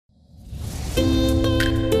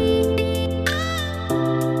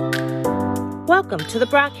Welcome to the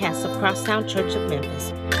broadcast of Crosstown Church of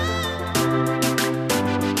Memphis.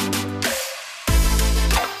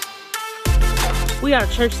 We are a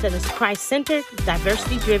church that is Christ-centered,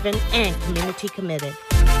 diversity-driven, and community-committed.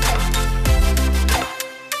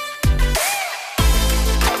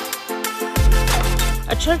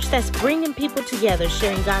 A church that's bringing people together,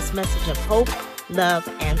 sharing God's message of hope, love,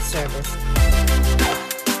 and service.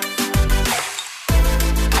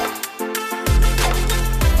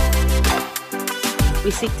 We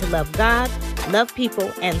seek to love God, love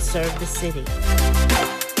people, and serve the city.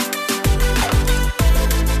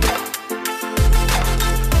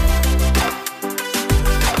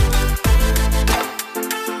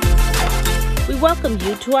 We welcome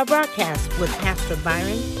you to our broadcast with Pastor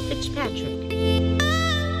Byron Fitzpatrick.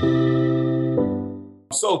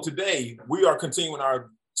 So today we are continuing our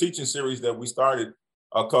teaching series that we started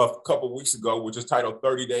a couple of weeks ago, which is titled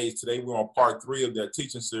 30 Days. Today we're on part 3 of that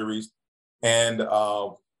teaching series. And,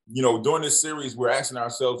 during this series, we're asking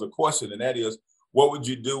ourselves a question, and that is, what would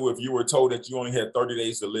you do if you were told that you only had 30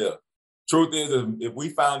 days to live? Truth is, if we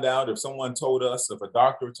found out, if someone told us, if a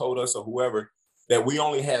doctor told us or whoever, that we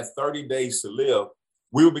only had 30 days to live,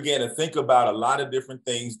 we would begin to think about a lot of different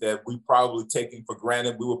things that we probably taken for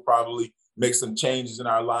granted. We would probably make some changes in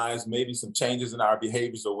our lives, maybe some changes in our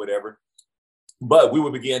behaviors or whatever. But we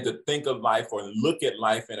would begin to think of life or look at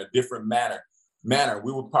life in a different manner.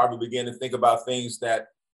 We would probably begin to think about things that,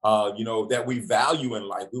 that we value in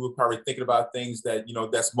life. We would probably thinking about things that,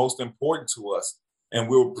 that's most important to us. And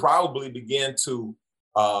we'll probably begin to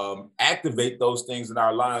activate those things in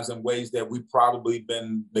our lives in ways that we've probably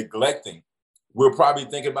been neglecting. We're probably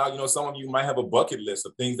thinking about, some of you might have a bucket list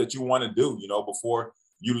of things that you want to do, before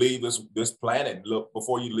you leave this planet,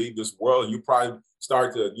 before you leave this world. You probably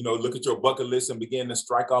start to, look at your bucket list and begin to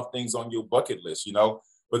strike off things on your bucket list,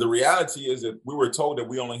 But the reality is that we were told that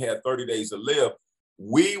we only had 30 days to live.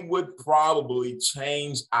 We would probably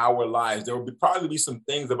change our lives. There would probably be some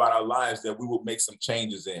things about our lives that we would make some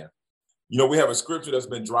changes in. We have a scripture that's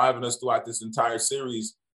been driving us throughout this entire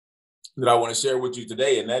series that I want to share with you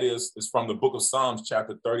today. And that is from the book of Psalms,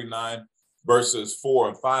 chapter 39, verses 4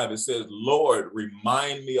 and 5. It says, Lord,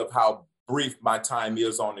 remind me of how brief my time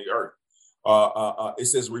is on the earth. It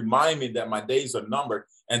says, remind me that my days are numbered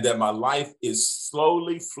and that my life is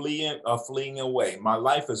slowly fleeing away. My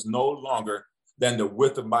life is no longer than the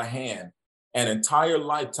width of my hand. An entire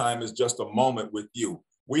lifetime is just a moment with you.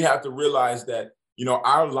 We have to realize that,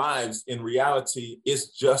 our lives in reality is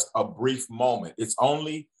just a brief moment. It's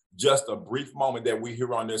only just a brief moment that we're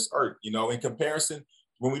here on this earth. In comparison,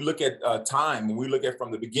 when we look at time, when we look at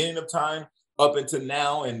from the beginning of time up until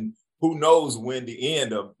now, and who knows when the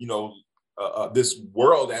end of, this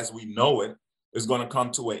world as we know it is going to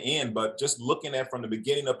come to an end. But just looking at from the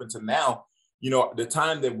beginning up until now, the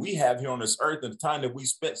time that we have here on this earth and the time that we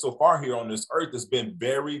spent so far here on this earth has been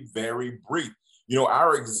very, very brief.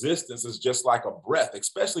 Our existence is just like a breath,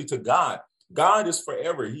 especially to God. God is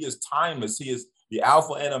forever. He is timeless. He is the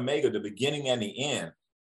Alpha and Omega, the beginning and the end.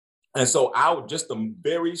 And so just a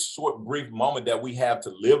very short, brief moment that we have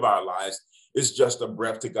to live our lives is just a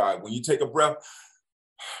breath to God. When you take a breath,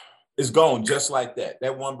 it's gone just like that.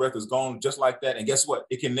 That one breath is gone just like that. And guess what?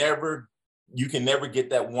 You can never get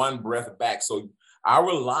that one breath back. So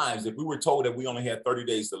our lives, if we were told that we only had 30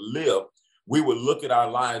 days to live, we would look at our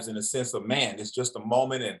lives in a sense of, man, it's just a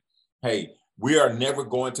moment. And hey, we are never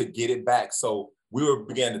going to get it back. So we were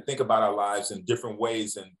began to think about our lives in different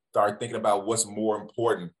ways and start thinking about what's more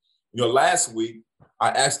important. Last week, I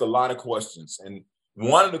asked a lot of questions. And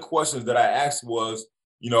one of the questions that I asked was,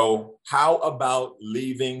 how about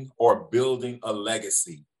leaving or building a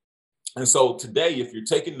legacy? And so today, if you're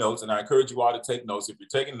taking notes, and I encourage you all to take notes, if you're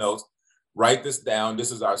taking notes, write this down.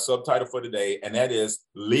 This is our subtitle for today, and that is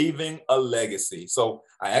leaving a legacy. So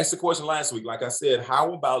I asked the question last week, like I said,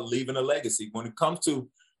 how about leaving a legacy? When it comes to,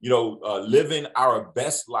 living our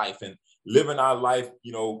best life and living our life,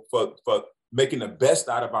 for making the best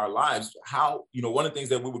out of our lives, how, one of the things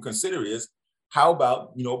that we would consider is, how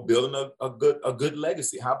about, building a good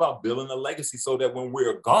legacy? How about building a legacy so that when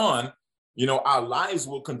we're gone, our lives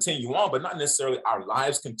will continue on, but not necessarily our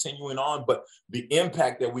lives continuing on, but the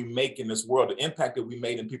impact that we make in this world, the impact that we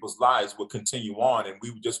made in people's lives will continue on, and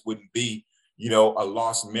we just wouldn't be, a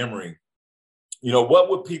lost memory. What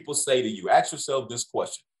would people say to you? Ask yourself this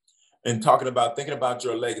question and thinking about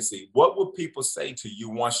your legacy. What would people say to you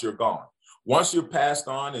once you're gone? Once you're passed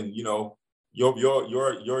on and, your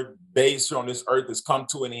days here on this earth has come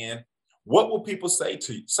to an end, what will people say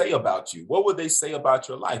about you? What would they say about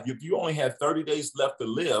your life? If you only had 30 days left to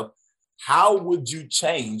live, how would you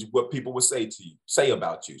change what people would say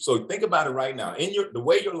about you? So think about it right now. The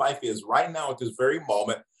way your life is right now at this very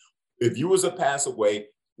moment, if you was to pass away,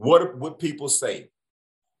 what would people say?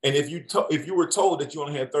 And if you were told that you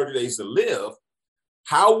only had 30 days to live,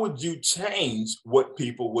 how would you change what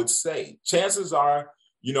people would say? Chances are,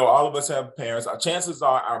 all of us have parents. Chances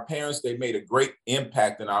are our parents, they made a great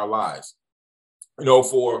impact in our lives.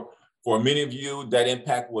 For many of you, that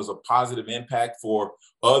impact was a positive impact. For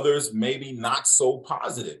others, maybe not so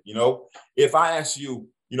positive. If I ask you,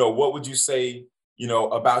 what would you say,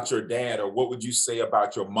 about your dad, or what would you say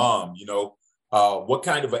about your mom? What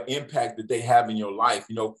kind of an impact did they have in your life?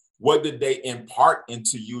 What did they impart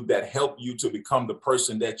into you that helped you to become the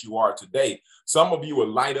person that you are today? Some of you would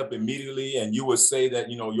light up immediately and you would say that,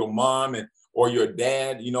 your mom or your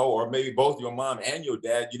dad, or maybe both your mom and your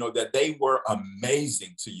dad, that they were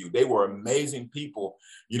amazing to you. They were amazing people,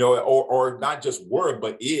 or not just were,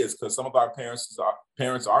 but is, because some of our parents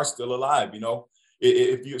are still alive.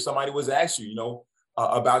 If somebody was asked you,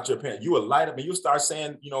 about your parents, you would light up and you start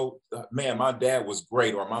saying, man, my dad was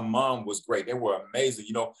great, or my mom was great. They were amazing.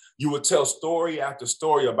 You would tell story after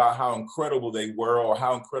story about how incredible they were or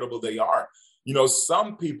how incredible they are.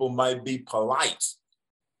 Some people might be polite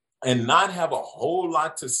and not have a whole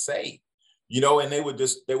lot to say, and they would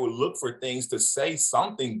look for things to say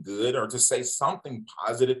something good or to say something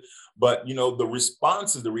positive. But,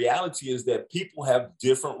 the reality is that people have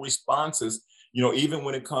different responses, even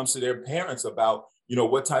when it comes to their parents about,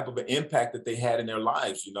 what type of an impact that they had in their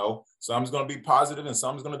lives. Some's going to be positive and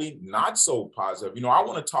some's going to be not so positive. I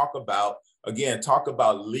want to talk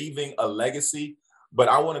about leaving a legacy, but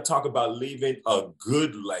I want to talk about leaving a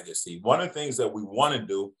good legacy. One of the things that we want to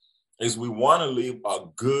do is we want to leave a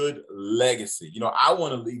good legacy. I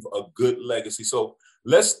want to leave a good legacy. So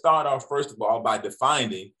let's start off, first of all, by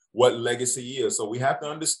defining what legacy is. So we have to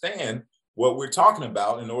understand what we're talking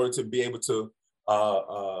about in order to be able to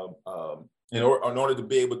in order to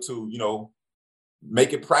be able to,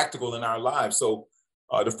 make it practical in our lives. So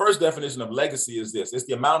the first definition of legacy is this: it's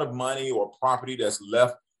the amount of money or property that's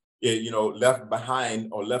left behind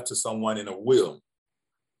or left to someone in a will.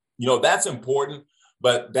 That's important,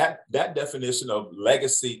 but that definition of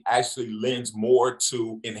legacy actually lends more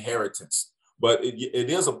to inheritance. But it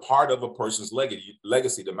is a part of a person's legacy,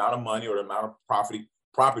 the amount of money or the amount of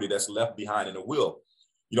property that's left behind in a will.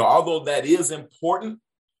 Although that is important,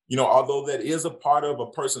 although that is a part of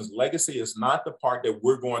a person's legacy, it's not the part that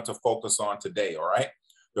we're going to focus on today. All right.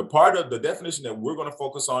 The part of the definition that we're going to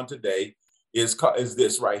focus on today is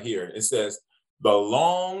this right here. It says the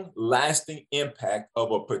long lasting impact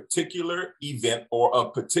of a particular event or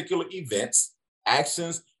of particular events,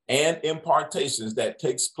 actions, and impartations that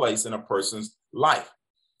takes place in a person's life.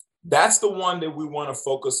 That's the one that we want to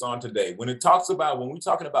focus on today. When we're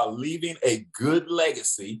talking about leaving a good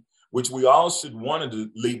legacy, which we all should want to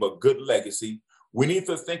leave a good legacy, we need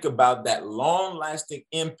to think about that long-lasting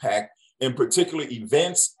impact in particular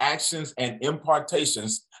events, actions, and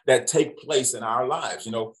impartations that take place in our lives.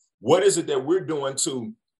 What is it that we're doing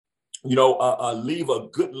to, leave a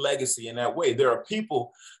good legacy in that way? There are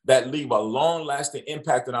people that leave a long-lasting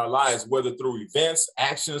impact in our lives, whether through events,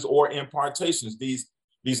 actions, or impartations.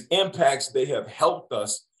 These impacts, they have helped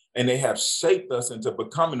us and they have shaped us into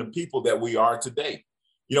becoming the people that we are today.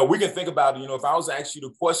 We can think about, if I was to ask you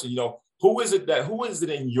the question, who is it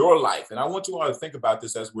in your life? And I want you all to think about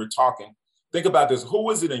this as we're talking. Think about this. Who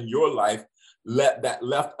is it in your life that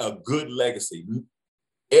left a good legacy?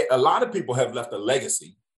 A lot of people have left a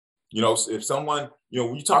legacy. If someone,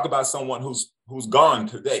 when you talk about someone who's gone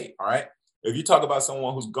today, all right? If you talk about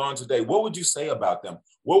someone who's gone today, what would you say about them?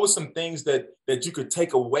 What were some things that you could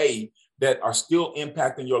take away that are still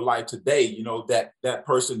impacting your life today, that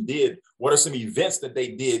person did? What are some events that they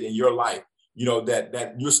did in your life,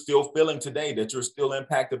 that you're still feeling today, that you're still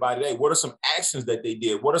impacted by today? What are some actions that they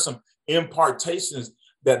did? What are some impartations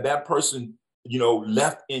that person,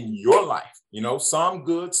 left in your life? Some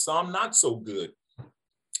good, some not so good.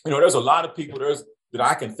 There's a lot of people that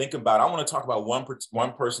I can think about. I want to talk about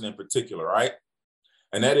one person in particular, right?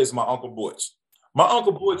 And that is my Uncle Butch. My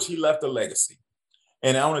Uncle Butch, he left a legacy.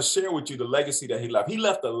 And I want to share with you the legacy that he left. He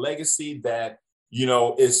left a legacy that,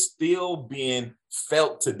 is still being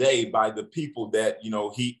felt today by the people that,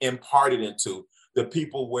 he imparted into, the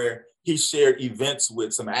people where he shared events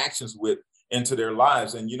with, some actions with into their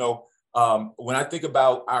lives. And, when I think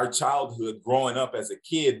about our childhood growing up as a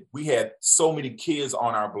kid, we had so many kids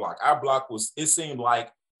on our block. Our block it seemed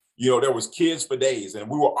like, there was kids for days, and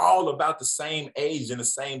we were all about the same age and the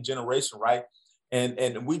same generation, right?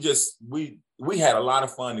 And we had a lot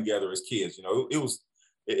of fun together as kids. It was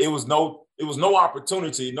it was no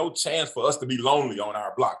opportunity, no chance for us to be lonely on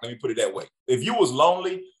our block. Let me put it that way. If you was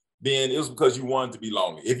lonely, then it was because you wanted to be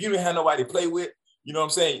lonely. If you didn't have nobody to play with, you know what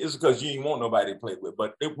I'm saying? It's because you didn't want nobody to play with.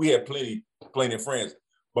 But we had plenty of friends.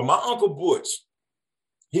 But my Uncle Butch,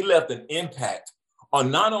 he left an impact on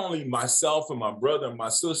not only myself and my brother and my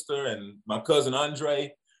sister and my cousin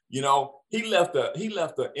Andre. You know, he left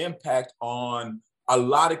an impact on a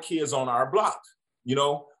lot of kids on our block. You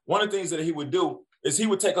know, one of the things that he would do is he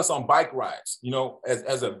would take us on bike rides, you know,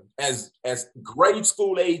 as grade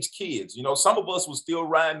school age kids. You know, some of us were still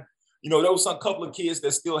riding, you know, there was some couple of kids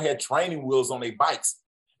that still had training wheels on their bikes.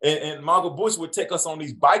 And Uncle Butch would take us on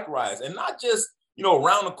these bike rides, and not just, you know,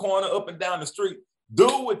 around the corner, up and down the street.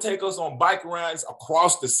 Dude would take us on bike rides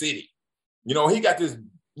across the city. You know, he got this,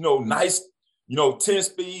 you know, nice, you know,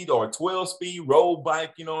 10-speed or 12-speed road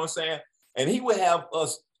bike, you know what I'm saying? And he would have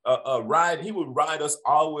us ride, he would ride us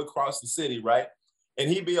all the way across the city, right? And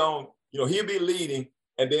he'd be on, you know, he'd be leading.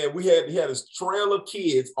 And then he had this trail of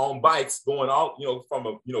kids on bikes going all, you know, from,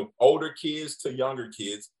 you know, older kids to younger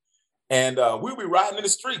kids. And we'd be riding in the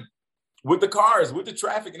street with the cars, with the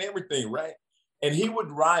traffic and everything, right? And he would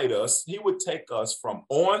ride us, he would take us from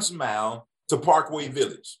Orange Mound to Parkway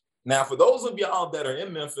Village. Now, for those of y'all that are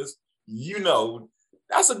in Memphis, you know,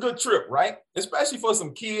 that's a good trip, right? Especially for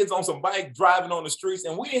some kids on some bike driving on the streets.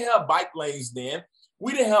 And we didn't have bike lanes then.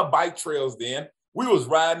 We didn't have bike trails then. We was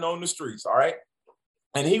riding on the streets, all right?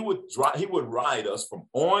 And he would ride us from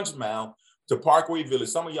Orange Mound to Parkway Village.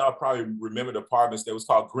 Some of y'all probably remember the apartments that was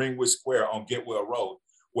called Greenwood Square on Getwell Road,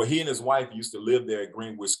 where he and his wife used to live there at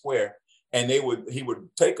Greenwood Square. And he would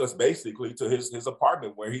take us basically to his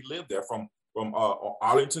apartment where he lived there from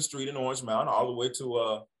Arlington Street in Orange Mound all the way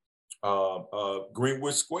to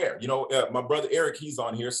Greenwood Square. You know, my brother Eric, he's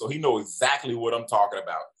on here, so he knows exactly what I'm talking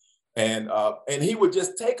about. And he would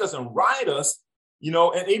just take us and ride us, you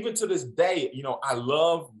know, and even to this day, you know, I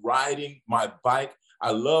love riding my bike.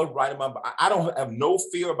 I love riding my bike. I don't have no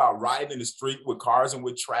fear about riding in the street with cars and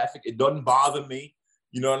with traffic. It doesn't bother me.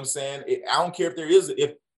 You know what I'm saying? I don't care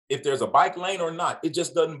if there's a bike lane or not, it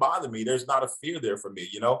just doesn't bother me. There's not a fear there for me,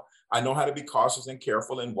 you know? I know how to be cautious and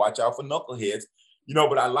careful and watch out for knuckleheads, you know,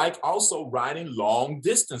 but I like also riding long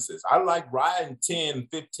distances. I like riding 10,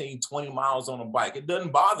 15, 20 miles on a bike. It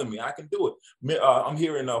doesn't bother me. I can do it. I'm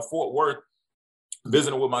here in Fort Worth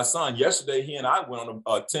visiting with my son. Yesterday, he and I went on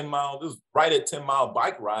a 10-mile, this was right at 10-mile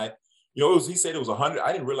bike ride. You know, he said it was 100.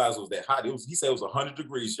 I didn't realize it was that hot. He said it was 100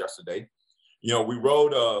 degrees yesterday. You know, we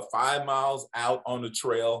rode 5 miles out on the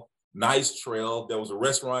trail, nice trail. There was a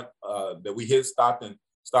restaurant that we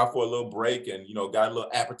stopped for a little break and, you know, got a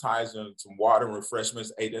little appetizer and some water and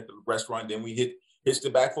refreshments, ate at the restaurant. Then we hitched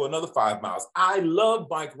it back for another 5 miles. I love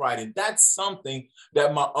bike riding. That's something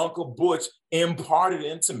that my Uncle Butch imparted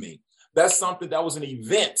into me. That's something that was an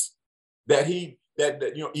event that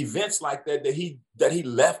events like that he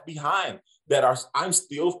left behind that I'm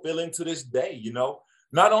still feeling to this day, you know.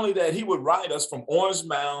 Not only that, he would ride us from Orange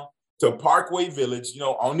Mound to Parkway Village, you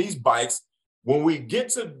know, on these bikes. When we get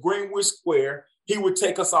to Greenwood Square, he would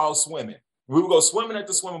take us all swimming. We would go swimming at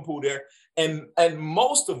the swimming pool there. And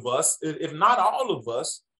most of us, if not all of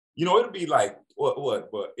us, you know, it'd be like, what?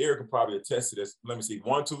 Eric could probably attest to this. Let me see,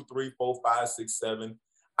 1, 2, 3, 4, 5, 6, 7.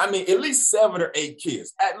 I mean, at least 7 or 8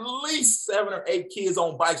 kids,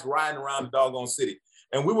 on bikes riding around the doggone city.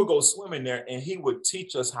 And we would go swimming there and he would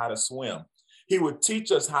teach us how to swim. He would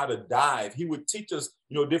teach us how to dive. He would teach us,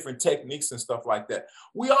 you know, different techniques and stuff like that.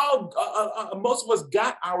 We all, most of us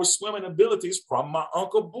got our swimming abilities from my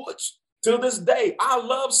Uncle Butch. To this day, I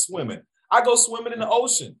love swimming. I go swimming in the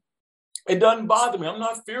ocean. It doesn't bother me. I'm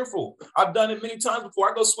not fearful. I've done it many times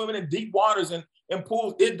before. I go swimming in deep waters and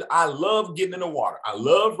pools. I love getting in the water. I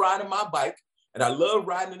love riding my bike. And I love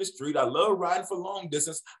riding in the street. I love riding for long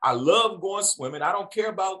distance. I love going swimming. I don't care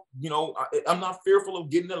about, you know, I'm not fearful of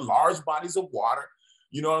getting in large bodies of water.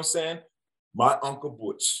 You know what I'm saying? My Uncle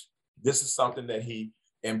Butch, this is something that he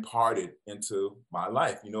imparted into my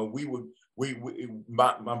life. You know,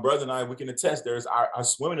 my brother and I, we can attest, there's our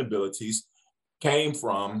swimming abilities came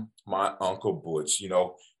from my Uncle Butch. You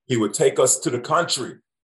know, he would take us to the country.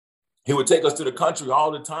 He would take us to the country all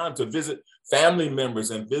the time to visit family members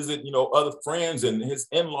and visit, you know, other friends and his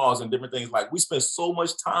in-laws and different things. Like, we spent so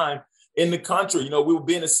much time in the country. You know, we would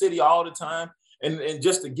be in the city all the time. And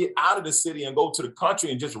just to get out of the city and go to the country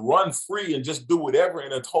and just run free and just do whatever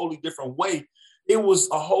in a totally different way. It was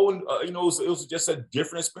a whole, it was just a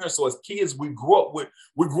different experience. So as kids, we grew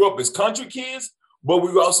up as country kids, but we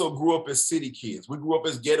also grew up as city kids. We grew up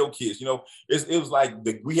as ghetto kids. You know, it was like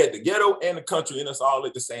we had the ghetto and the country in us all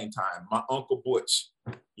at the same time. My Uncle Butch,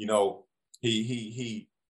 you know, he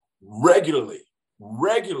regularly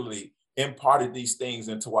regularly imparted these things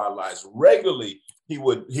into our lives. Regularly, he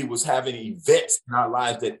was having events in our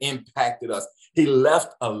lives that impacted us. He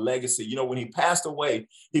left a legacy. You know, when he passed away,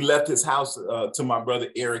 he left his house to my brother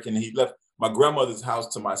Eric, and he left my grandmother's house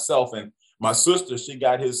to myself. And my sister, she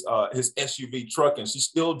got his SUV truck, and she's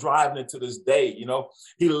still driving it to this day. You know,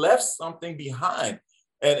 he left something behind.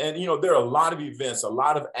 And you know, there are a lot of events, a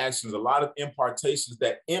lot of actions, a lot of impartations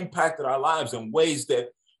that impacted our lives in ways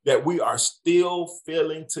that we are still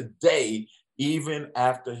feeling today, even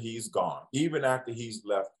after he's gone, even after he's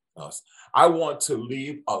left us. I want to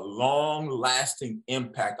leave a long-lasting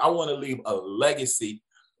impact. I want to leave a legacy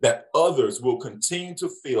that others will continue to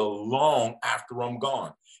feel long after I'm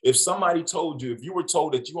gone. If somebody told you, if you were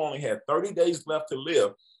told that you only had 30 days left to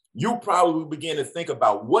live, you probably begin to think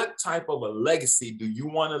about what type of a legacy do you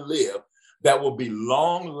want to live that will be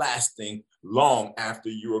long-lasting, long after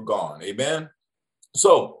you are gone. Amen.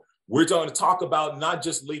 So we're going to talk about not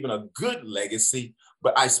just leaving a good legacy,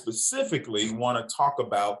 but I specifically want to talk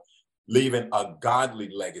about leaving a godly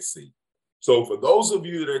legacy. So for those of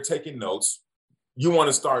you that are taking notes, you want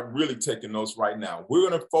to start really taking notes right now. We're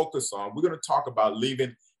going to talk about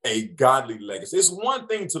leaving a godly legacy. It's one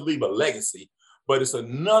thing to leave a legacy, but it's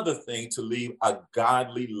another thing to leave a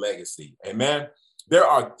godly legacy. Amen. There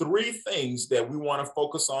are three things that we want to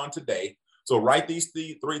focus on today. So write these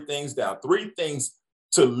three things down. Three things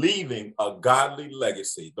to leaving a godly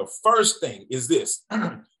legacy. The first thing is this.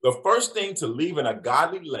 The first thing to leaving a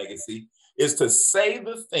godly legacy is to say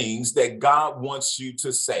the things that God wants you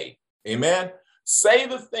to say. Amen. Say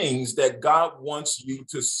the things that God wants you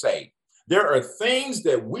to say. There are things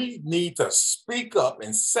that we need to speak up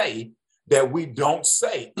and say that we don't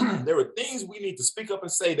say. There are things we need to speak up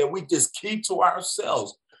and say that we just keep to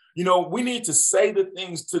ourselves. You know, we need to say the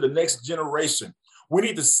things to the next generation. We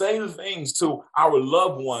need to say the things to our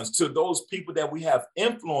loved ones, to those people that we have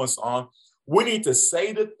influence on. We need to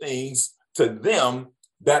say the things to them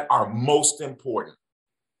that are most important.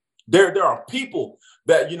 There are people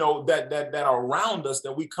that, you know, that are around us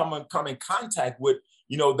that we come in contact with,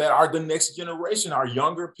 you know, that are the next generation, our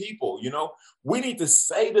younger people. You know, we need to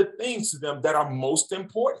say the things to them that are most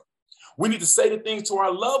important. We need to say the things to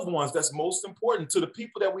our loved ones that's most important, to the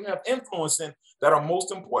people that we have influence in that are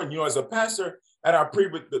most important. You know, as a pastor at our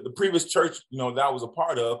previous church, you know, that I was a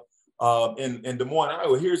part of in Des Moines,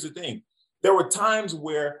 Iowa, here's the thing. There were times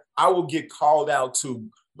where I would get called out to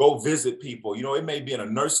go visit people. You know, it may be in a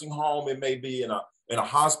nursing home, it may be in a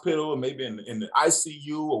hospital, it may be in the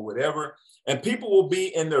ICU or whatever. And people will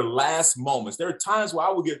be in their last moments. There are times where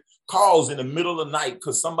I would get calls in the middle of the night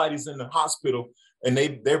because somebody's in the hospital and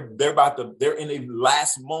they're in the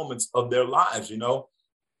last moments of their lives, you know.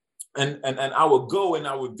 And I would go and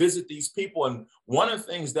I would visit these people. And one of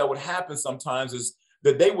the things that would happen sometimes is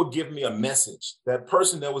that they would give me a message. That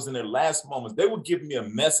person that was in their last moments, they would give me a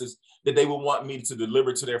message that they would want me to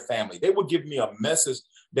deliver to their family. They would give me a message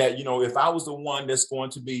that, you know, if I was the one that's going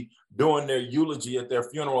to be doing their eulogy at their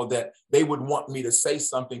funeral, that they would want me to say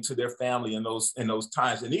something to their family in those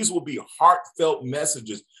times. And these will be heartfelt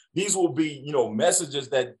messages. These will be, you know, messages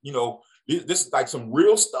that, you know, this is like some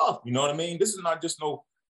real stuff. You know what I mean? This is not just no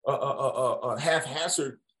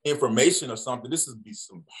haphazard information or something. This would be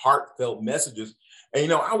some heartfelt messages. And, you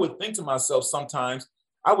know, I would think to myself sometimes,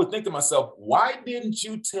 why didn't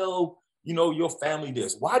you tell, you know, your family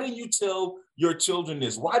this? Why didn't you tell your children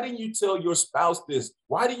this? Why didn't you tell your spouse this?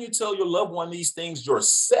 Why didn't you tell your loved one these things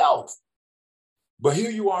yourself? But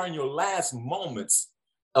here you are in your last moments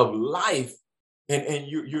of life, and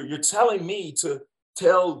you're telling me to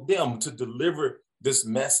tell them to deliver this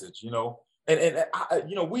message, you know. And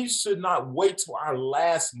you know, we should not wait to our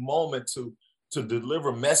last moment to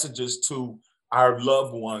deliver messages to our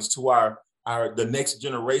loved ones, to the next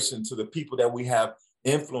generation, to the people that we have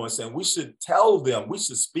influence. And we should tell them, we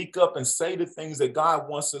should speak up and say the things that God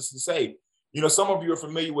wants us to say. You know, some of you are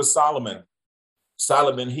familiar with Solomon.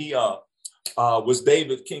 Solomon, he was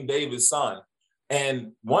King David's son.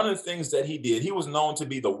 And one of the things that he did, he was known to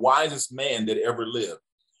be the wisest man that ever lived.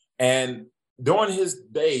 And during his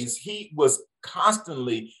days, he was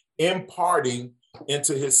constantly imparting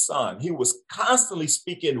into his son. He was constantly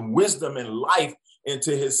speaking wisdom and life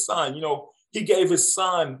into his son. You know, he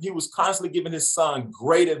was constantly giving his son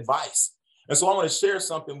great advice. And so I want to share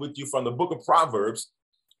something with you from the book of Proverbs,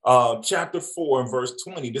 chapter 4 and verse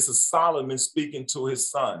 20. This is Solomon speaking to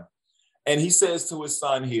his son. And he says to his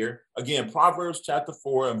son here, again, Proverbs chapter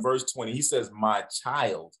 4 and verse 20, he says, "My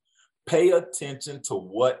child, pay attention to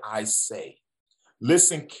what I say.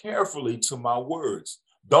 Listen carefully to my words.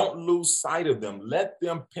 Don't lose sight of them. Let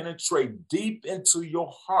them penetrate deep into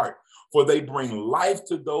your heart, for they bring life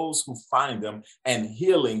to those who find them and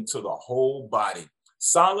healing to the whole body.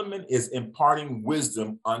 Solomon is imparting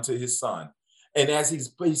wisdom unto his son. And as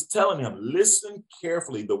he's telling him, listen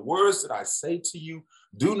carefully. The words that I say to you,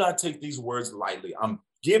 do not take these words lightly. I'm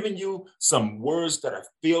giving you some words that are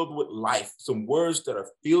filled with life, some words that are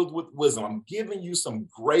filled with wisdom. I'm giving you some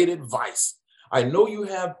great advice. I know you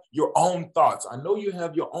have your own thoughts. I know you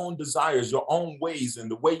have your own desires, your own ways, and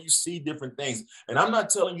the way you see different things. And I'm not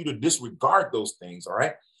telling you to disregard those things, all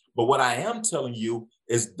right? But what I am telling you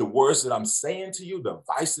is the words that I'm saying to you, the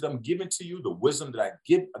advice that I'm giving to you, the wisdom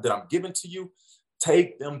that I'm giving to you,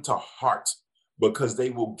 take them to heart because they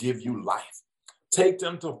will give you life. Take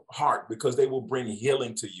them to heart because they will bring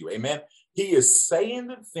healing to you. Amen. He is saying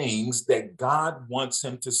the things that God wants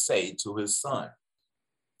him to say to his son.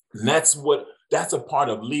 And that's a part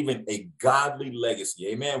of leaving a godly legacy.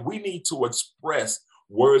 Amen. We need to express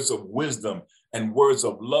words of wisdom and words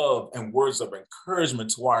of love and words of encouragement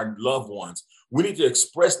to our loved ones. We need to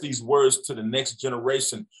express these words to the next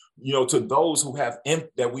generation, to those who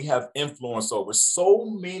that we have influence over. So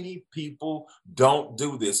many people don't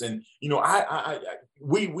do this. And,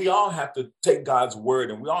 we all have to take God's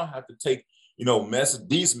word, and we all have to take,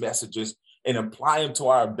 these messages and apply them to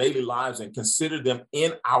our daily lives and consider them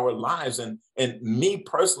in our lives. And me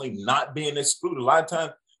personally, not being excluded. A lot of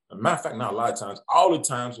times, as a matter of fact, not a lot of times, all the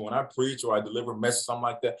times when I preach or I deliver a message, something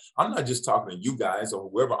like that, I'm not just talking to you guys or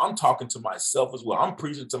whoever, I'm talking to myself as well. I'm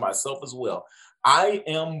preaching to myself as well. I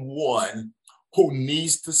am one who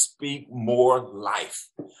needs to speak more life.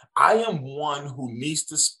 I am one who needs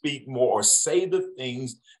to speak more or say the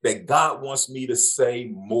things that God wants me to say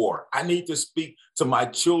more. I need to speak to my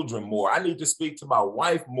children more. I need to speak to my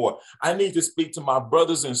wife more. I need to speak to my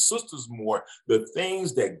brothers and sisters more, the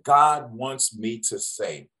things that God wants me to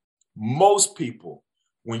say. Most people,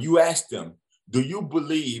 when you ask them, do you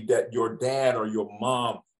believe that your dad or your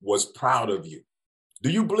mom was proud of you? Do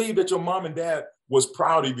you believe that your mom and dad was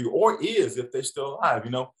proud of you, or is, if they're still alive?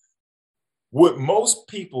 With most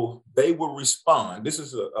people, they will respond. This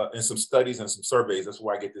is in some studies and some surveys. That's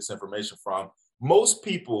where I get this information from. Most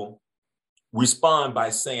people respond by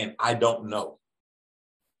saying, I don't know.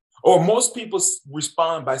 Or most people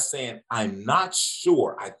respond by saying, I'm not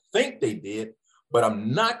sure. I think they did, but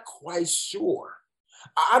I'm not quite sure.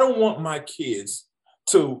 I don't want my kids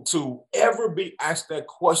to ever be asked that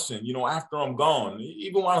question, after I'm gone,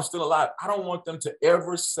 even while I'm still alive. I don't want them to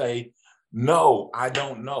ever say, no, I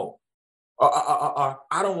don't know. I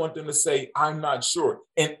don't want them to say, I'm not sure.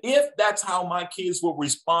 And if that's how my kids will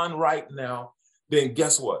respond right now, then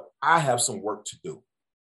guess what? I have some work to do.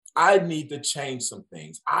 I need to change some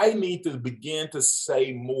things. I need to begin to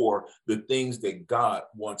say more the things that God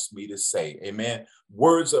wants me to say. Amen.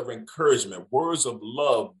 Words of encouragement, words of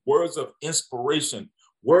love, words of inspiration,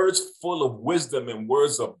 words full of wisdom, and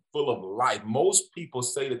words full of life. Most people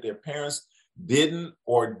say that their parents didn't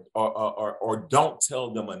or don't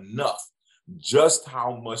tell them enough just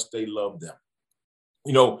how much they love them.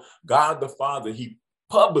 God the Father, he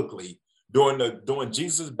publicly, during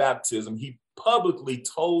Jesus' baptism, he publicly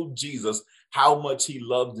told Jesus how much he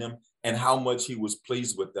loved them and how much he was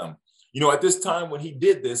pleased with them. At this time when he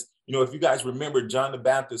did this, if you guys remember, John the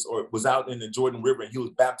Baptist was out in the Jordan River and he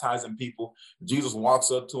was baptizing people. Jesus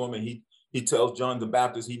walks up to him and he tells John the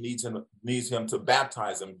Baptist he needs him to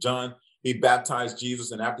baptize him. John, he baptized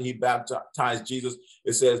Jesus, and after he baptized Jesus,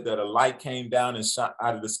 it says that a light came down and shot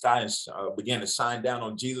out of the sky and began to shine down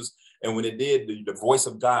on Jesus. And when it did, the voice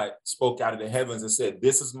of God spoke out of the heavens and said,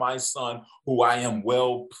 this is my son who I am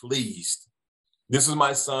well pleased. This is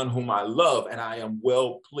my son whom I love, and I am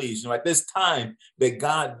well pleased. At this time that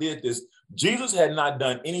God did this, Jesus had not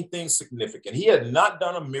done anything significant. He had not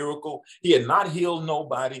done a miracle. He had not healed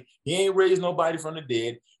nobody. He ain't raised nobody from the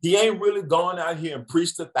dead. He ain't really gone out here and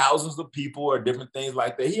preached to thousands of people or different things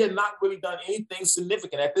like that. He had not really done anything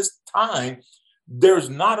significant. At this time, there's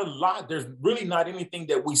really not anything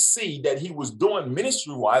that we see that he was doing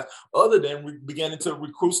ministry-wise other than beginning to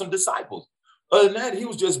recruit some disciples. Other than that, he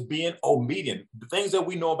was just being obedient. The things that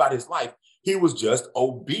we know about his life, he was just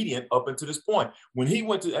obedient up until this point. When he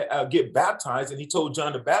went to get baptized and he told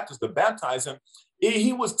John the Baptist to baptize him,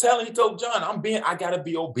 he told John, I got to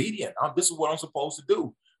be obedient. This is what I'm supposed to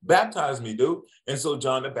do. Baptize me, dude. And so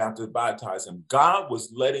John the Baptist baptized him. God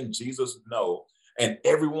was letting Jesus know, and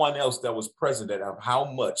everyone else that was present, of how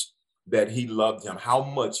much that he loved him, how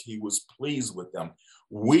much he was pleased with them.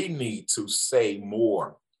 We need to say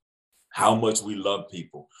more how much we love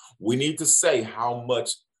people. We need to say how much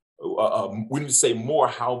we need to say more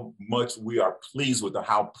how much we are pleased with them,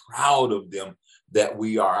 how proud of them that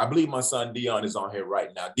we are. I believe my son Dion is on here right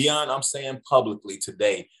now. Dion, I'm saying publicly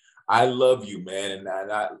today, I love you, man. And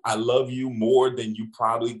I love you more than you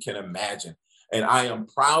probably can imagine. And I am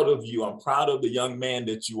proud of you. I'm proud of the young man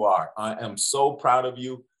that you are. I am so proud of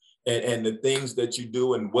you and the things that you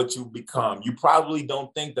do and what you become. You probably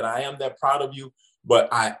don't think that I am that proud of you, but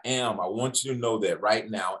I am. I want you to know that right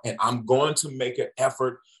now. And I'm going to make an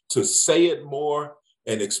effort to say it more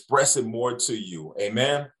and express it more to you.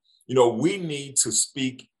 Amen. You know, we need to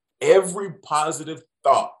speak every positive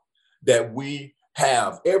thought that we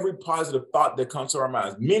have, every positive thought that comes to our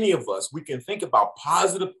minds. Many of us, we can think about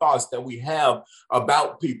positive thoughts that we have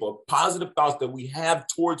about people, positive thoughts that we have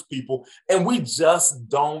towards people, and we just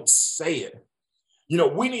don't say it. You know,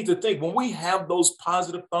 we need to think when we have those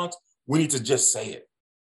positive thoughts, we need to just say it.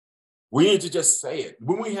 We need to just say it.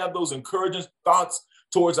 When we have those encouraging thoughts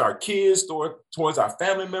towards our kids, towards our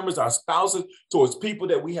family members, our spouses, towards people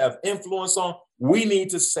that we have influence on, we need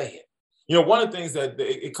to say it. You know, one of the things that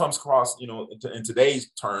it comes across, you know, in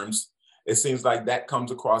today's terms, it seems like that comes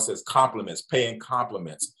across as compliments, paying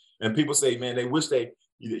compliments. And people say, man, they wish they,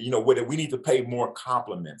 you know, we need to pay more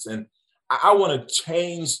compliments. And I want to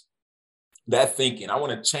change that thinking. I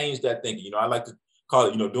want to change that thinking. You know, I like to call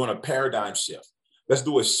it, you know, doing a paradigm shift. Let's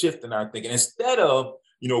do a shift in our thinking. Instead of,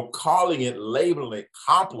 you know, calling it, labeling it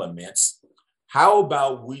compliments, how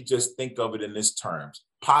about we just think of it in this terms,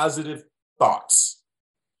 positive thoughts.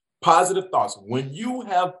 Positive thoughts. When you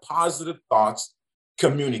have positive thoughts,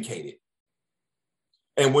 communicate it.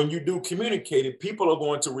 And when you do communicate it, people are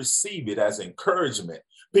going to receive it as encouragement.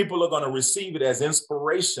 People are going to receive it as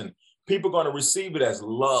inspiration. People are going to receive it as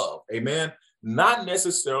love. Amen. Not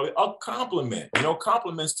necessarily a compliment. You know,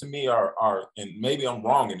 compliments to me are, and maybe I'm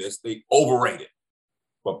wrong in this, they overrated.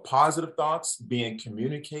 But positive thoughts being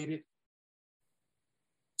communicated,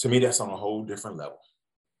 to me, that's on a whole different level.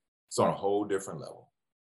 It's on a whole different level.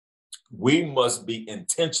 We must be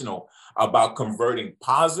intentional about converting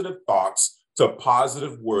positive thoughts to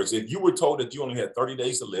positive words. If you were told that you only had 30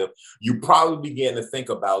 days to live, you probably began to think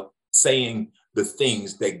about saying the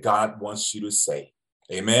things that God wants you to say.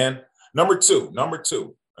 Amen. Number two, and I'm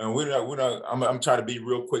trying to be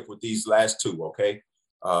real quick with these last two, okay?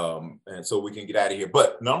 And so we can get out of here.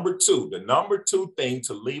 But number two, the number two thing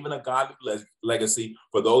to leaving a godly legacy,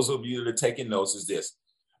 for those of you that are taking notes, is this.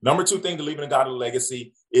 Number two thing to leaving a godly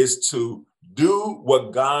legacy is to do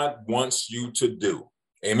what God wants you to do.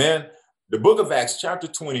 Amen. The book of Acts, chapter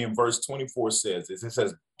 20 and verse 24 says this. It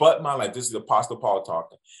says, but my life, this is Apostle Paul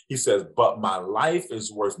talking. He says, but my life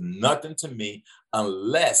is worth nothing to me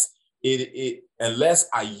unless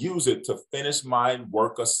I use it to finish my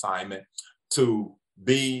work assignment, to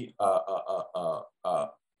be, hold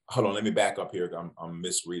on, let me back up here. I'm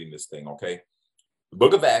misreading this thing, okay? The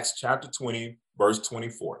book of Acts, chapter 20, verse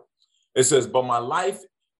 24. It says, but my life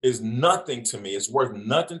is nothing to me. It's worth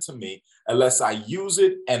nothing to me unless I use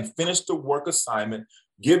it and finish the work assignment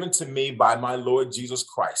given to me by my Lord Jesus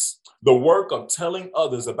Christ. The work of telling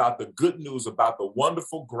others about the good news, about the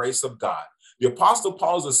wonderful grace of God. The Apostle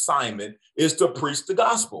Paul's assignment is to preach the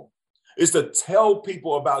gospel. It's to tell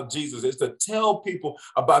people about Jesus. It's to tell people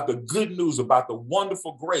about the good news, about the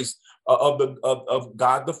wonderful grace of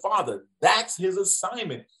God the Father. That's his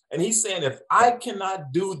assignment. And he's saying, if I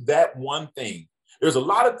cannot do that one thing, there's a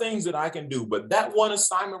lot of things that I can do, but that one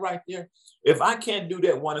assignment right there, if I can't do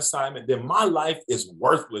that one assignment, then my life is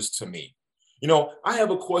worthless to me. You know, I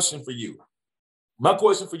have a question for you. My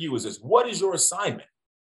question for you is this: what is your assignment?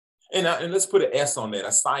 And let's put an S on that,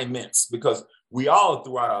 assignments, because we all,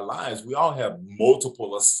 throughout our lives, we all have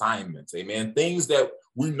multiple assignments, amen? Things that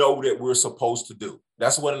we know that we're supposed to do.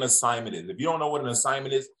 That's what an assignment is. If you don't know what an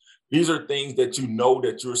assignment is, these are things that you know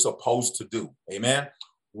that you're supposed to do, amen?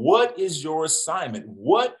 What is your assignment?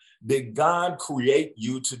 What did God create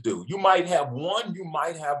you to do? You might have one, you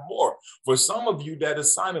might have more. For some of you, that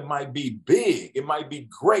assignment might be big, it might be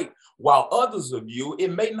great, while others of you,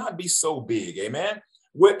 it may not be so big, amen?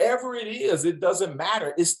 Whatever it is, it doesn't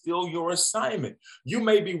matter. It's still your assignment. You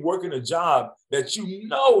may be working a job that you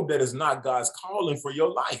know that is not God's calling for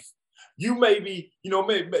your life. You may be,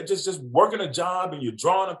 maybe just working a job and you're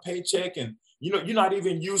drawing a paycheck and, you're not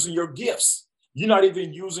even using your gifts. You're not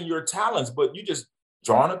even using your talents, but you just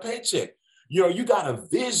drawing a paycheck. You got a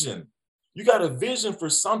vision. You got a vision for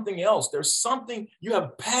something else. There's something, you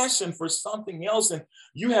have passion for something else, and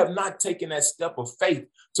you have not taken that step of faith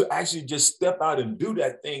to actually just step out and do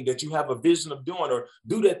that thing that you have a vision of doing, or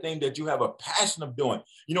do that thing that you have a passion of doing.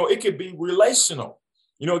 It could be relational.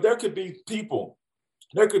 There could be people,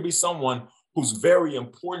 there could be someone who's very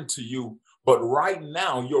important to you, But right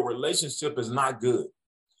now, your relationship is not good.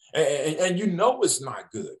 And you know it's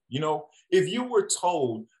not good. If you were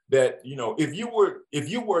told that, if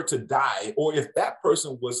you were to die, or if that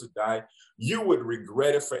person was to die, you would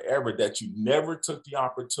regret it forever that you never took the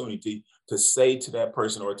opportunity to say to that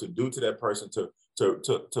person or to do to that person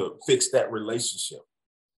to fix that relationship.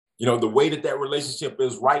 The way that relationship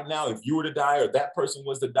is right now, if you were to die or that person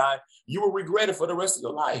was to die, you will regret it for the rest of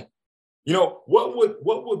your life.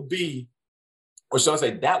 What would be, or shall I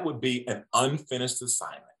say, that would be an unfinished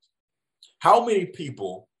assignment. How many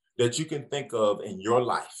people that you can think of in your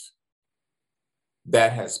life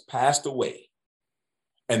that has passed away,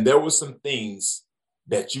 and there were some things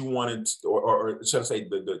that you wanted, or shall I say,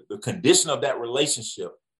 the condition of that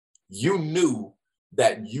relationship, you knew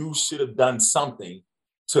that you should have done something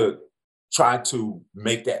to try to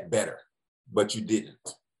make that better, but you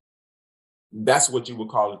didn't. That's what you would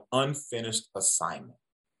call an unfinished assignment.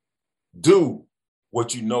 Do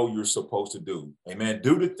what you know you're supposed to do. Amen.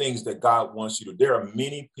 Do the things that God wants you to. There are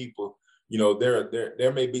many people,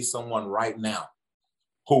 there may be someone right now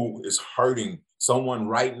who is hurting, someone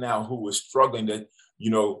right now who is struggling, that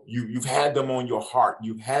you've had them on your heart,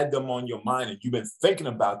 you've had them on your mind, and you've been thinking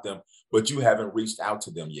about them, but you haven't reached out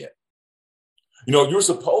to them yet. You're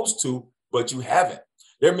supposed to, but you haven't.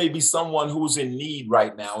 There may be someone who's in need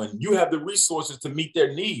right now, and you have the resources to meet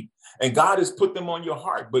their need, and God has put them on your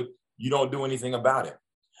heart, but you don't do anything about it.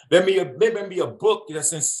 There may be a book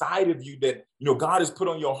that's inside of you that God has put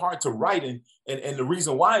on your heart to write, and the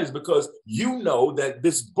reason why is because you know that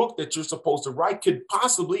this book that you're supposed to write could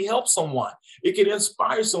possibly help someone. It can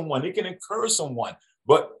inspire someone. It can encourage someone,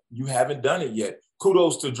 but you haven't done it yet.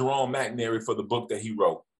 Kudos to Jerome McNary for the book that he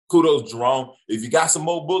wrote. Kudos, Jerome. If you got some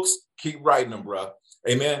more books, keep writing them, bro.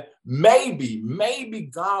 Amen. Maybe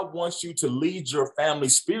God wants you to lead your family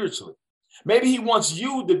spiritually. Maybe he wants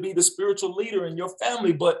you to be the spiritual leader in your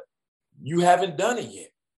family, but you haven't done it yet.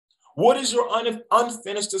 What is your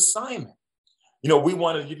unfinished assignment? We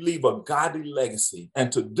want to leave a godly legacy.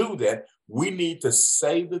 And to do that, we need to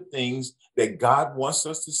say the things that God wants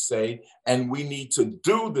us to say, and we need to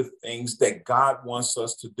do the things that God wants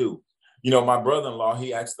us to do. My brother-in-law,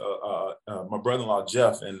 he asked my brother-in-law,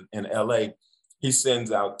 Jeff, in LA, he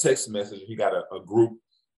sends out text messages. He got a group.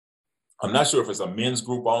 I'm not sure if it's a men's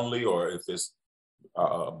group only or if it's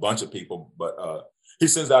a bunch of people, but he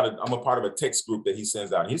sends out, I'm a part of a text group that he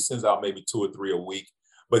sends out. He sends out maybe 2 or 3 a week.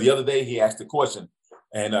 But the other day he asked a question,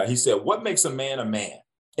 and he said, what makes a man a man?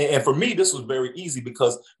 And for me, this was very easy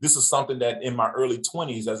because this is something that in my early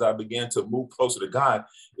 20s, as I began to move closer to God,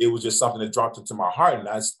 it was just something that dropped into my heart. And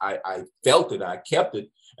I felt it, I kept it,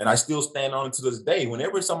 and I still stand on it to this day.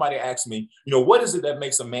 Whenever somebody asks me, what is it that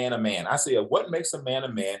makes a man a man? I say, what makes a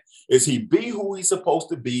man is he be who he's supposed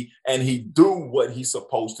to be, and he do what he's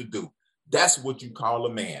supposed to do. That's what you call a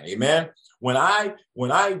man. Amen. When I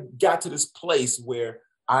got to this place where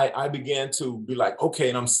I began to be like, okay,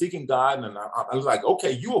 and I'm seeking God, and I was like,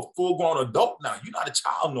 okay, you're a full-grown adult now. You're not a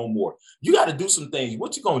child no more. You got to do some things.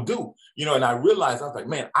 What you gonna do? And I realized, I was like,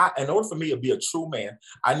 man, in order for me to be a true man,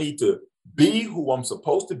 I need to be who I'm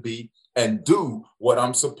supposed to be and do what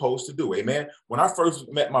I'm supposed to do. Amen. When I first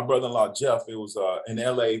met my brother-in-law, Jeff, it was in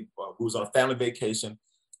LA. We was on a family vacation,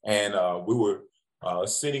 and we were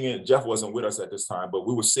sitting in, Jeff wasn't with us at this time, but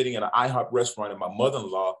we were sitting in an IHOP restaurant, and my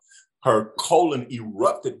mother-in-law, her colon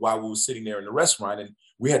erupted while we were sitting there in the restaurant, and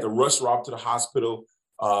we had to rush her off to the hospital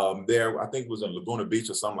there. I think it was in Laguna Beach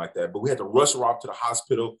or something like that, but we had to rush her off to the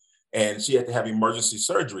hospital, and she had to have emergency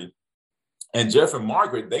surgery. And Jeff and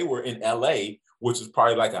Margaret, they were in LA, which is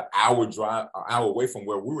probably like an hour away from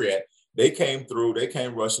where we were at. They came through, they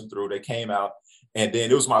came rushing through, they came out. And then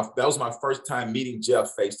that was my first time meeting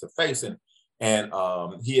Jeff face to face. And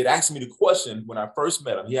he had asked me the question when I first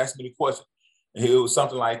met him. He asked me the question. It was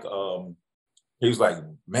something like, he was like,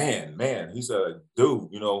 man, he said, dude,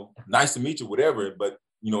 nice to meet you, whatever. But,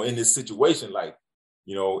 in this situation, like,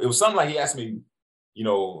 it was something like he asked me,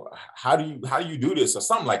 how do you do this or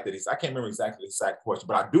something like that. I can't remember exactly the exact question,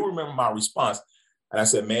 but I do remember my response. And I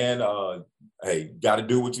said, man, hey, got to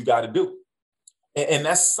do what you got to do. And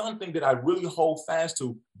that's something that I really hold fast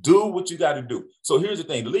to. Do what you got to do. So here's the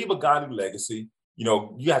thing, to leave a godly legacy,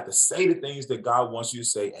 you have to say the things that God wants you to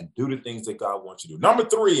say and do the things that God wants you to do. Number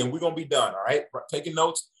 3, and we're going to be done. All right. Taking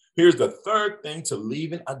notes. Here's the third thing to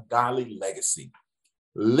leaving a godly legacy.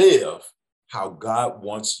 Live how God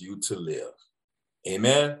wants you to live.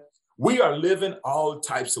 Amen. We are living all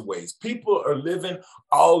types of ways. People are living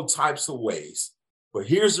all types of ways. But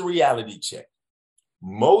here's the reality check.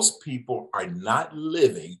 Most people are not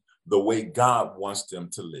living the way God wants them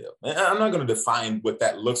to live. And I'm not going to define what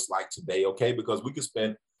that looks like today, okay? Because we could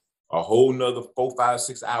spend a whole nother 4, 5,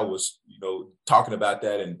 6 hours, talking about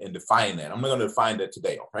that and defining that. I'm not going to define that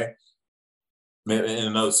today, okay? In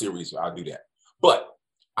another series, I'll do that. But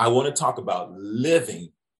I want to talk about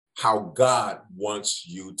living how God wants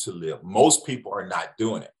you to live. Most people are not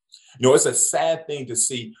doing it. It's a sad thing to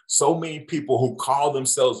see so many people who call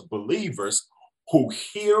themselves believers who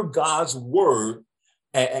hear God's word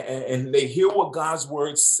and they hear what God's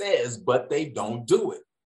word says, but they don't do it.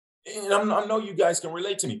 And I know you guys can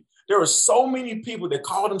relate to me. There are so many people that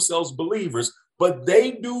call themselves believers, but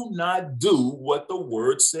they do not do what the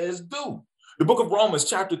word says do. The book of Romans,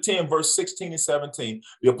 chapter 10, verse 16 and 17,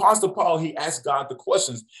 the Apostle Paul, he asks God the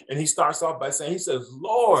questions, and he starts off by saying, he says,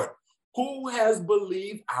 Lord, who has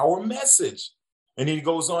believed our message? And he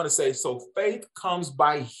goes on to say, so faith comes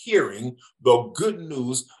by hearing the good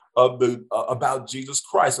news of about Jesus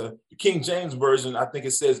Christ. The King James Version, I think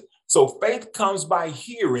it says, so faith comes by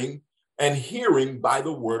hearing, and hearing by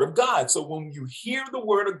the word of God. So when you hear the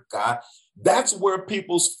word of God, that's where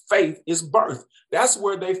people's faith is birthed. That's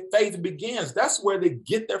where their faith begins. That's where they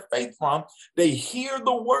get their faith from. They hear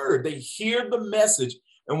the word, they hear the message.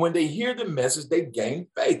 And when they hear the message, they gain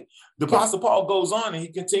faith. The Apostle Paul goes on and he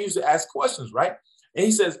continues to ask questions, right? And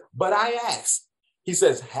he says, but I ask, he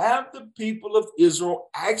says, have the people of Israel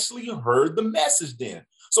actually heard the message then?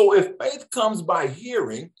 So if faith comes by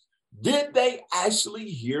hearing, did they actually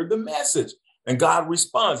hear the message? And God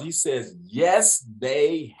responds. He says, yes,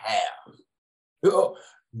 they have.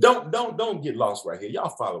 Don't get lost right here.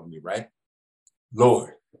 Y'all follow me, right?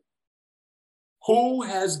 Lord, who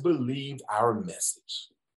has believed our message?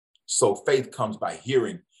 So faith comes by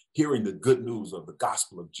hearing the good news of the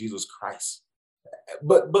gospel of Jesus Christ.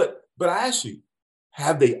 But I ask you,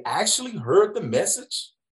 have they actually heard the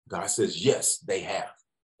message? God says, yes, they have.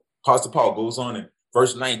 Apostle Paul goes on in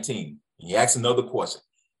verse 19, and he asks another question.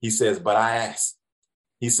 He says, but I ask,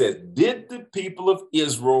 he says, did the people of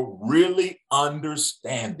Israel really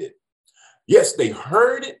understand it? Yes, they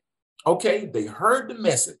heard it. Okay, they heard the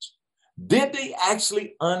message. Did they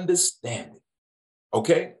actually understand it?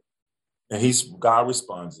 Okay, and God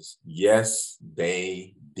responds, yes,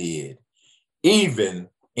 they did. Even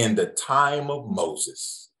in the time of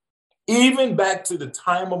Moses, even back to the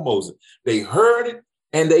time of Moses, they heard it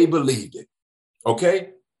and they believed it.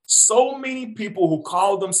 Okay, so many people who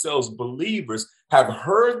call themselves believers have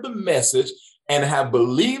heard the message and have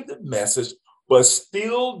believed the message, but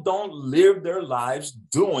still don't live their lives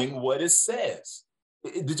doing what it says.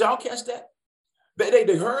 Did y'all catch that?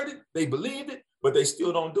 They heard it, they believed it, but they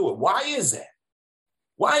still don't do it. Why is that?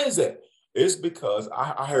 Why is that? It's because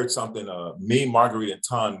I heard something. Me, Marguerite, and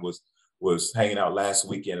Ton was hanging out last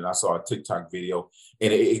weekend, and I saw a TikTok video,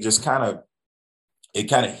 and it just kind of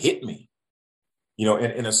hit me,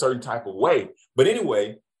 in a certain type of way. But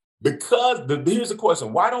anyway, because here's the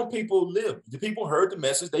question: why don't people live? The people heard the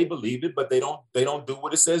message, they believed it, but they don't do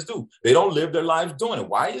what it says do. They don't live their lives doing it.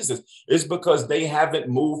 Why is this? It's because they haven't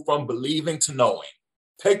moved from believing to knowing.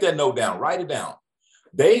 Take that note down, write it down.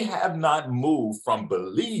 They have not moved from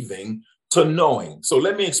believing to knowing. So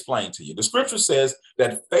let me explain to you. The scripture says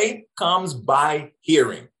that faith comes by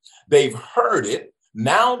hearing. They've heard it,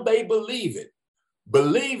 now they believe it.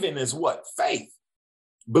 Believing is what? Faith.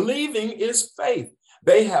 Believing is faith.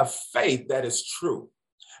 They have faith that is true.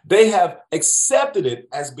 They have accepted it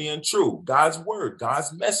as being true. God's word,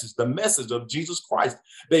 God's message, the message of Jesus Christ.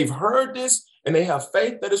 They've heard this and they have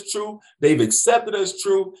faith that is true. They've accepted it as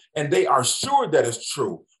true and they are sure that it's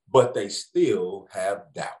true, but they still have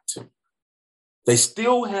doubt. They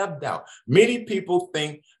still have doubt. Many people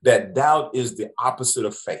think that doubt is the opposite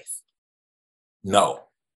of faith. No.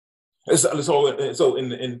 So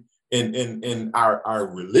in our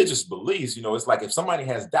religious beliefs, it's like if somebody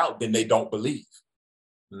has doubt, then they don't believe.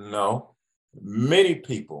 No. Many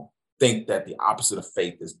people think that the opposite of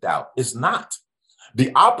faith is doubt. It's not.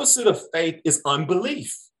 The opposite of faith is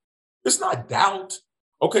unbelief. It's not doubt.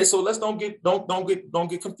 Okay, so let's don't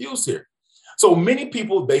get confused here. So many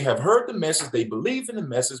people, they have heard the message, they believe in the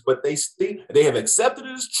message, but they have accepted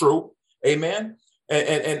it as true. Amen.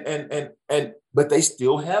 But they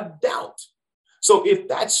still have doubt. So if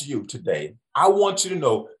that's you today, I want you to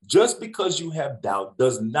know, just because you have doubt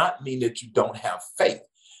does not mean that you don't have faith.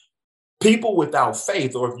 People without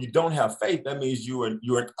faith, or if you don't have faith, that means you're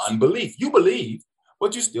in unbelief. You believe,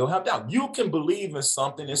 but you still have doubt. You can believe in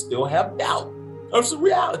something and still have doubt. That's a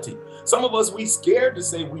reality. Some of us, we scared to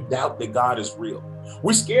say we doubt that God is real.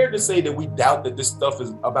 We're scared to say that we doubt that this stuff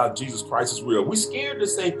is about Jesus Christ is real. We're scared to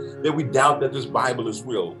say that we doubt that this Bible is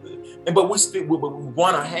real. But we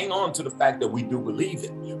want to hang on to the fact that we do believe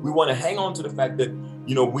it. We want to hang on to the fact that,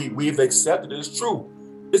 we've accepted it as true.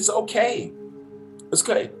 It's okay. It's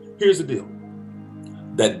okay. Here's the deal.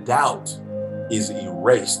 The doubt is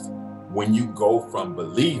erased when you go from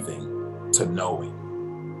believing to knowing.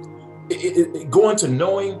 Going to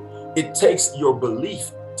knowing, it takes your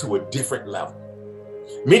belief to a different level.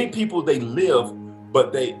 Many people, they live,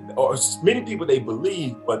 but many people, they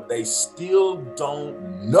believe, but they still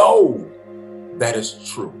don't know that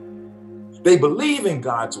it's true. They believe in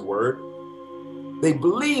God's word. They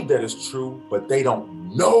believe that it's true, but they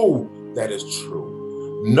don't know that it's true.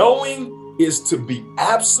 Knowing is to be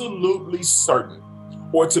absolutely certain,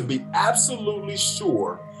 or to be absolutely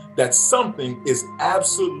sure that something is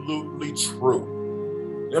absolutely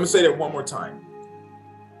true. Let me say that one more time.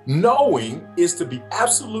 Knowing is to be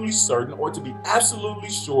absolutely certain, or to be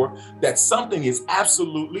absolutely sure that something is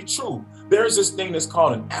absolutely true. There's this thing that's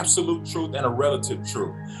called an absolute truth and a relative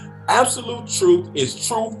truth. Absolute truth is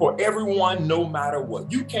true for everyone, no matter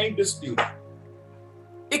what. You can't dispute it.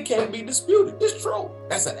 It can't be disputed. It's true.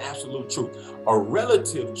 That's an absolute truth. A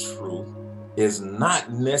relative truth is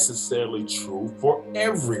not necessarily true for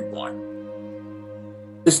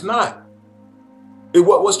everyone. It's not.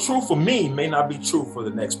 What's true for me may not be true for the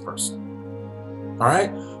next person. All right?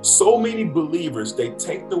 So many believers, they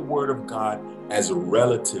take the word of God as a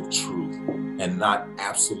relative truth and not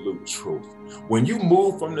absolute truth. When you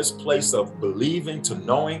move from this place of believing to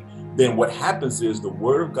knowing, then what happens is the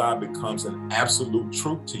word of God becomes an absolute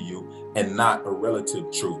truth to you and not a relative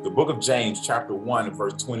truth. The book of James, chapter 1, and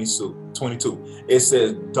verse 22, it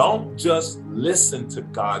says, don't just listen to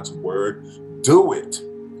God's word, do it.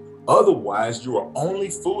 Otherwise, you are only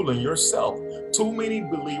fooling yourself. Too many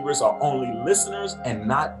believers are only listeners and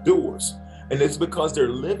not doers. And it's because they're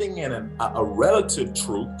living in a relative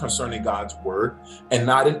truth concerning God's word and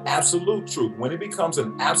not an absolute truth. When it becomes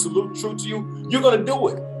an absolute truth to you, you're going to do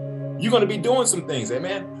it. You're going to be doing some things.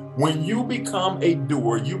 Amen. When you become a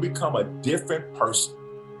doer, you become a different person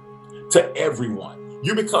to everyone.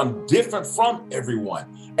 You become different from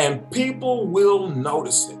everyone, and people will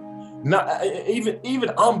notice it. Now, even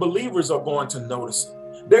unbelievers are going to notice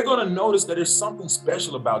it. They're going to notice that there's something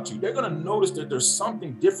special about you. They're going to notice that there's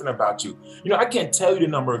something different about you. You know, I can't tell you the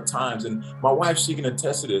number of times, and my wife, she can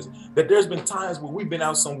attest to this, that there's been times where we've been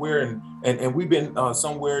out somewhere and we've been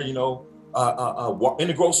somewhere, you know, in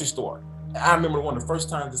the grocery store. I remember one of the first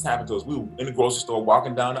times this happened to us. We were in the grocery store,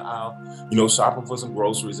 walking down the aisle, you know, shopping for some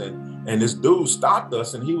groceries, and this dude stopped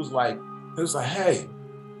us, and he was like, hey,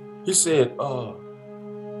 he said, y'all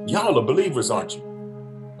are believers, aren't you?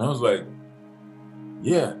 And I was like,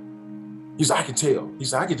 yeah. He said, I can tell. He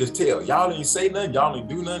said, I can just tell. Y'all ain't say nothing. Y'all ain't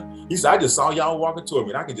do nothing. He said, I just saw y'all walking toward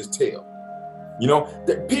me, and I can just tell. You know,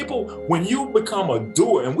 that people, when you become a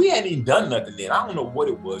doer, and we hadn't even done nothing then. I don't know what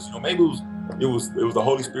it was. You know, maybe it was the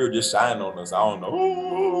Holy Spirit just shining on us. I don't know.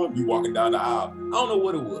 Oh, you walking down the aisle. I don't know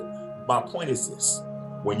what it was. My point is this.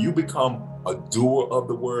 When you become a doer of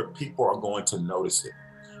the word, people are going to notice it.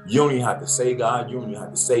 You don't even have to say God. You don't even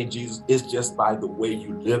have to say Jesus. It's just by the way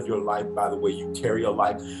you live your life, by the way you carry your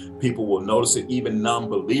life. People will notice it. Even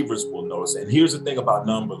non-believers will notice it. And here's the thing about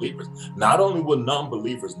non-believers. Not only will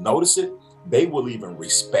non-believers notice it, they will even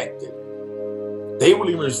respect it. They will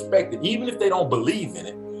even respect it. Even if they don't believe in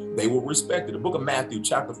it, they will respect it. The book of Matthew,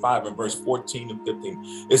 chapter 5, and verse 14 and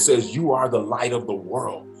 15, it says, you are the light of the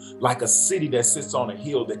world, like a city that sits on a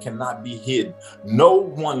hill that cannot be hidden. No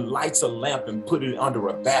one lights a lamp and put it under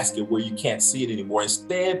a basket where you can't see it anymore.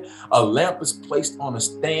 Instead, a lamp is placed on a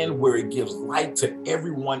stand where it gives light to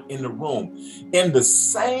everyone in the room. In the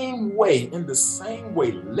same way,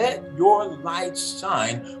 let your light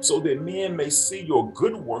shine so that men may see your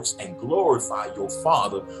good works and glorify your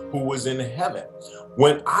Father who is in heaven.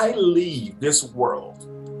 When I leave this world,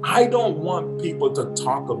 I don't want people to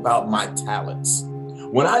talk about my talents.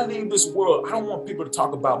 When I leave this world, I don't want people to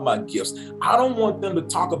talk about my gifts. I don't want them to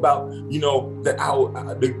talk about, you know, that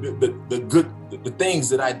the things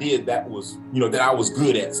that I did that was, you know, that I was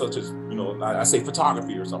good at, such as, you know, I say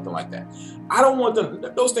photography or something like that. I don't want them.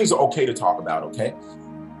 Those things are okay to talk about, okay?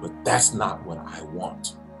 But that's not what I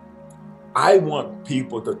want. I want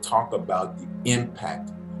people to talk about the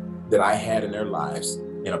impact that I had in their lives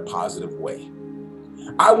in a positive way.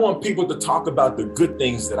 I want people to talk about the good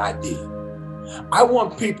things that I did. I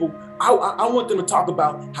want people, I want them to talk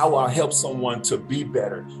about how I help someone to be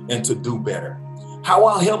better and to do better. How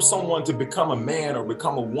I'll help someone to become a man or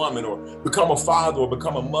become a woman or become a father or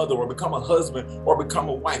become a mother or become a husband or become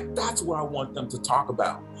a wife. That's what I want them to talk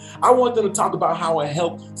about. I want them to talk about how I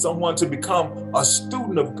help someone to become a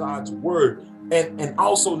student of God's word and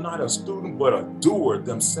also not a student, but a doer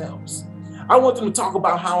themselves. I want them to talk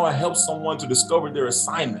about how I help someone to discover their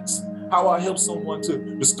assignments, how I help someone to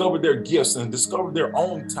discover their gifts and discover their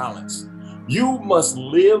own talents. You must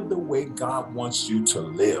live the way God wants you to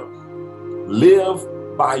live.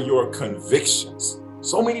 Live by your convictions.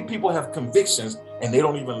 So many people have convictions and they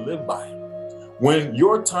don't even live by it. When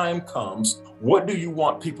your time comes, what do you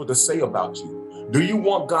want people to say about you? Do you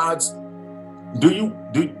want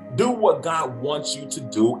do what God wants you to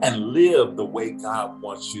do and live the way God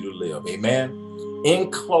wants you to live? Amen.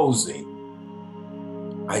 In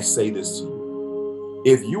closing, I say this to you.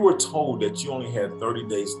 If you were told that you only had 30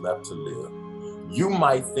 days left to live, you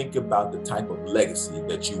might think about the type of legacy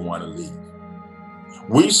that you want to leave.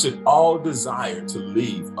 We should all desire to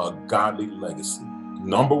leave a godly legacy.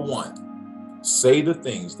 Number one, say the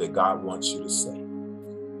things that God wants you to say.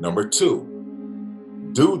 Number two,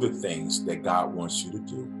 do the things that God wants you to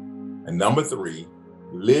do. And number three,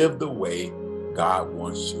 live the way God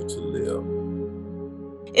wants you to live.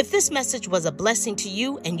 If this message was a blessing to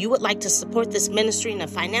you and you would like to support this ministry in a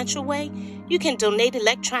financial way, you can donate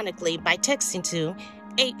electronically by texting to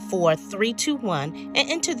 84321 and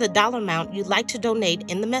enter the dollar amount you'd like to donate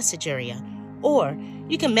in the message area. Or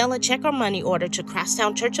you can mail a check or money order to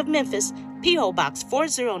Crosstown Church of Memphis, P.O. Box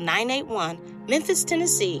 40981, Memphis,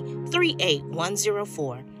 Tennessee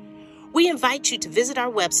 38104. We invite you to visit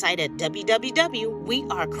our website at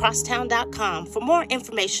www.wearecrosstown.com for more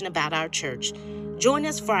information about our church. Join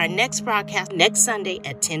us for our next broadcast next Sunday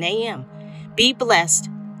at 10 a.m. Be blessed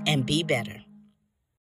and be better.